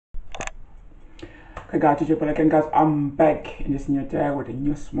Okay guys, again guys, I'm back in this new day with a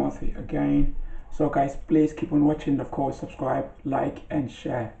new smoothie again. So guys, please keep on watching, of course, subscribe, like and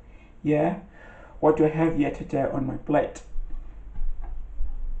share. Yeah, what do I have here today on my plate?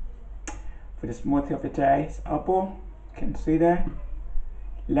 For the smoothie of the day is apple, you can see there,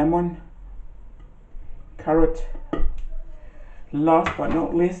 lemon, carrot, last but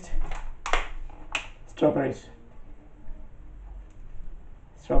not least, strawberries.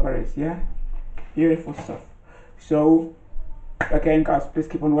 Yeah, beautiful stuff. So again guys, please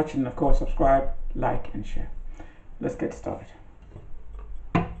keep on watching, of course, subscribe, like and share. Let's get started.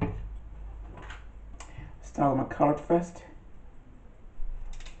 Start with my carrot first.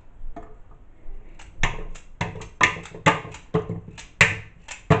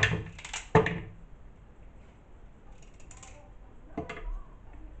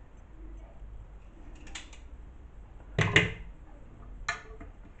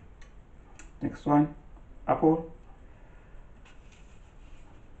 Next one, apple.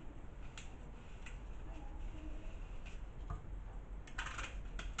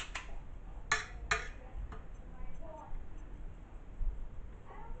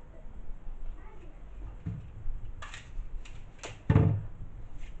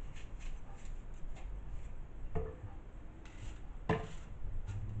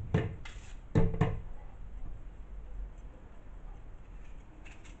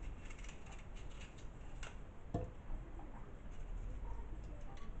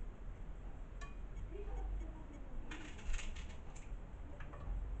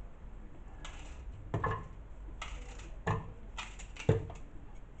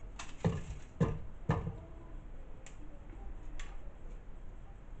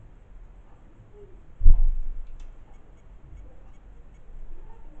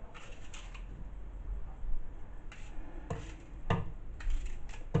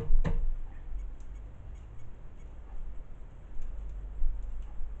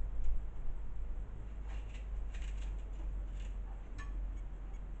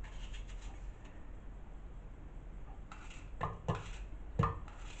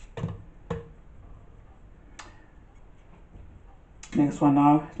 Next one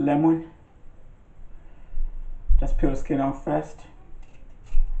now, lemon. Just peel the skin off first.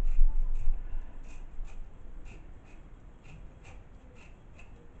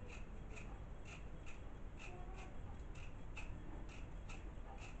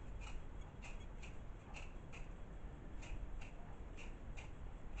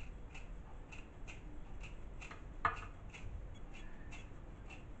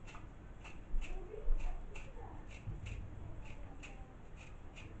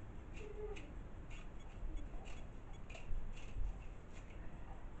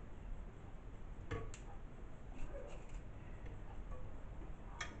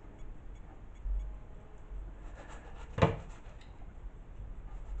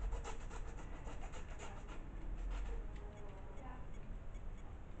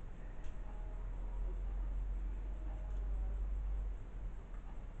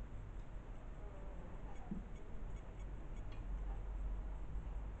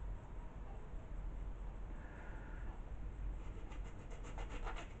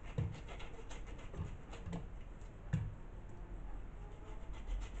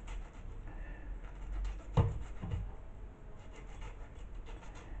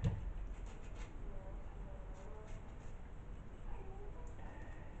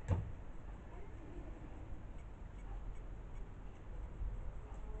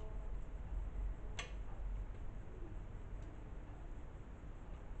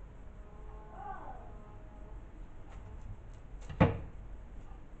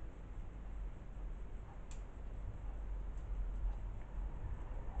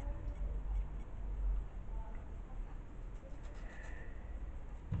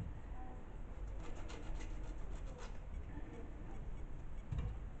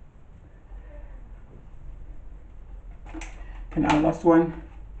 And our last one,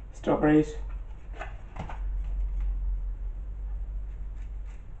 strawberries.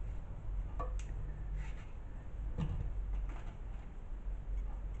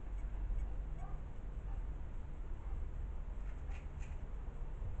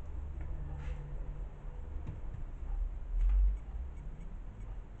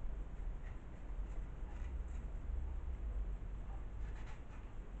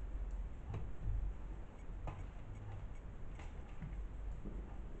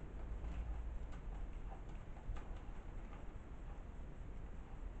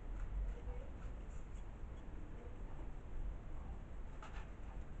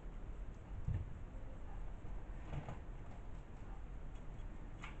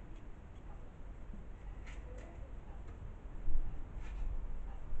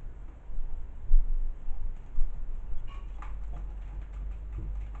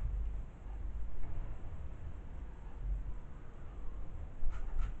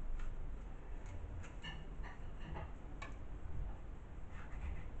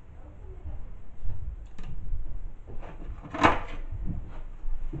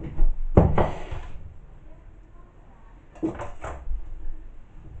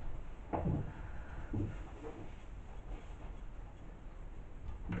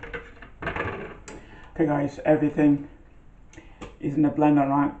 Okay guys, everything is in the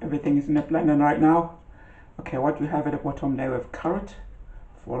blender right now. Okay, what we have at the bottom there, we have carrot,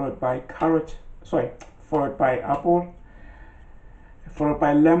 followed by apple, followed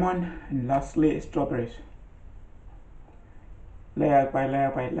by lemon, and lastly strawberries. Layer by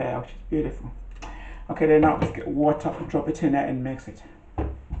layer by layer, which is beautiful. Okay, then now let's get water, drop it in there and mix it.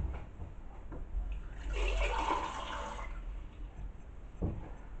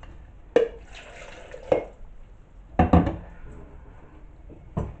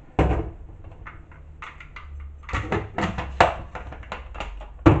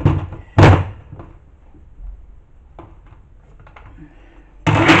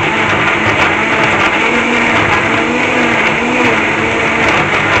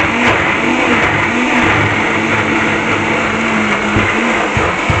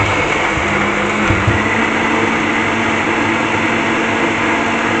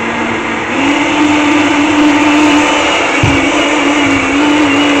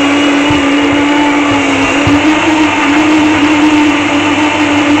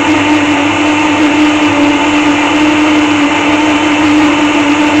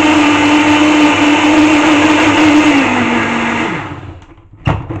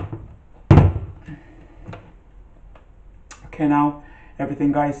 Okay, now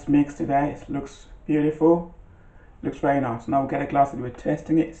everything guys mixed today. It looks beautiful, looks very nice. Now we'll get a glass and we're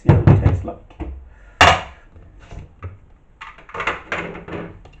testing it, see how it tastes like.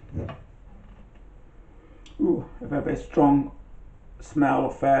 Ooh, a very, very strong smell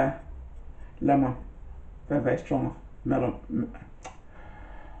of lemon. Very, very strong melon.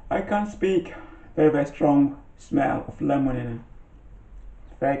 I can't speak. Very, very strong smell of lemon in it.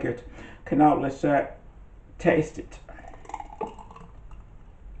 Very good. Okay, now let's taste it.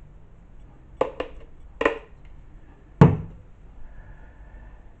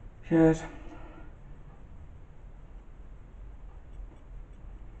 Cheers.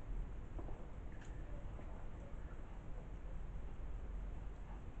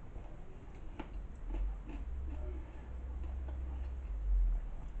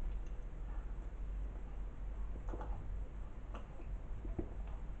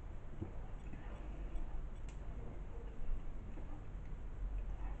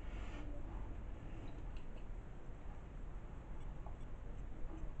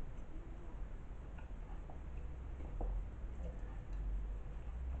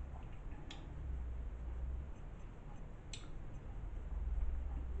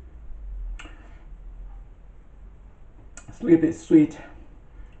 It's a little bit sweet,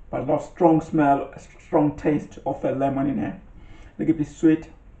 but a lot of strong smell, strong taste of the lemon in here. A little bit sweet,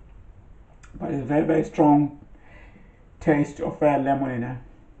 but it's very, very strong taste of lemon in here.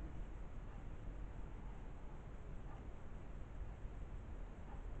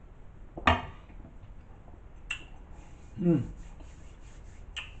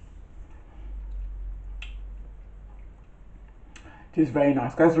 It is very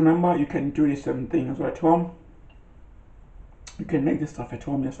nice, guys. Remember, you can do this same thing as well at home. You can make this stuff at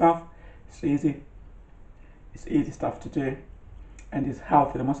home yourself. It's easy. It's easy stuff to do, and it's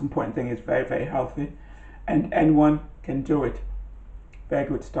healthy. The most important thing is very, very healthy, and anyone can do it. Very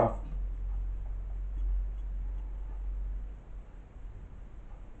good stuff.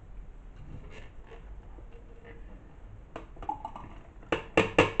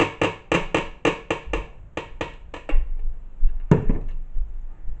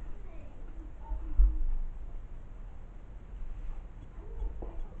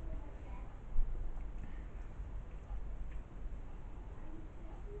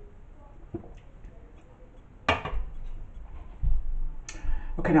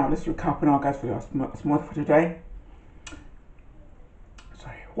 Okay, now let's recap now, guys, for our smoothie for today.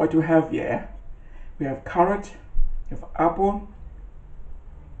 Sorry, what do we have here? We have carrot, we have apple,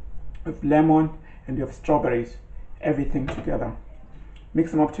 we have lemon, and we have strawberries. Everything together. Mix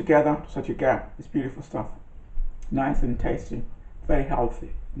them up together so that you get this beautiful stuff. Nice and tasty. Very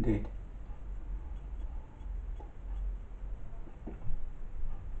healthy indeed.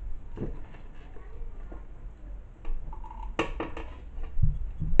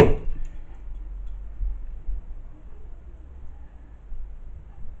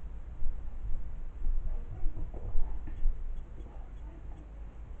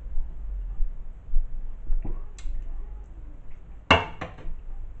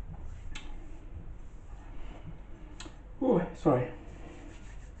 Oh, sorry.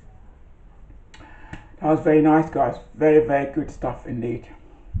 That was very nice, guys. Very, very good stuff indeed.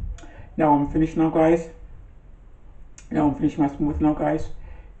 Now I'm finished now, guys. Now I'm finished my smoothie now, guys.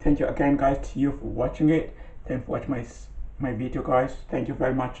 Thank you again, guys, to you for watching it. Thanks for watching my video, guys. Thank you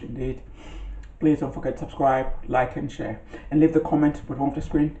very much indeed. Please don't forget to subscribe, like, and share, and leave the comment at the bottom of the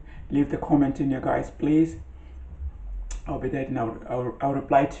screen. Leave the comment in here, guys, please. I'll be there and I'll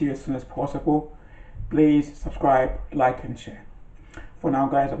reply to you as soon as possible. Please subscribe, like, and share. For now,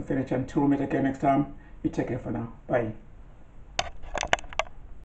 guys, I'm finished. Until we meet again next time, you take care for now. Bye.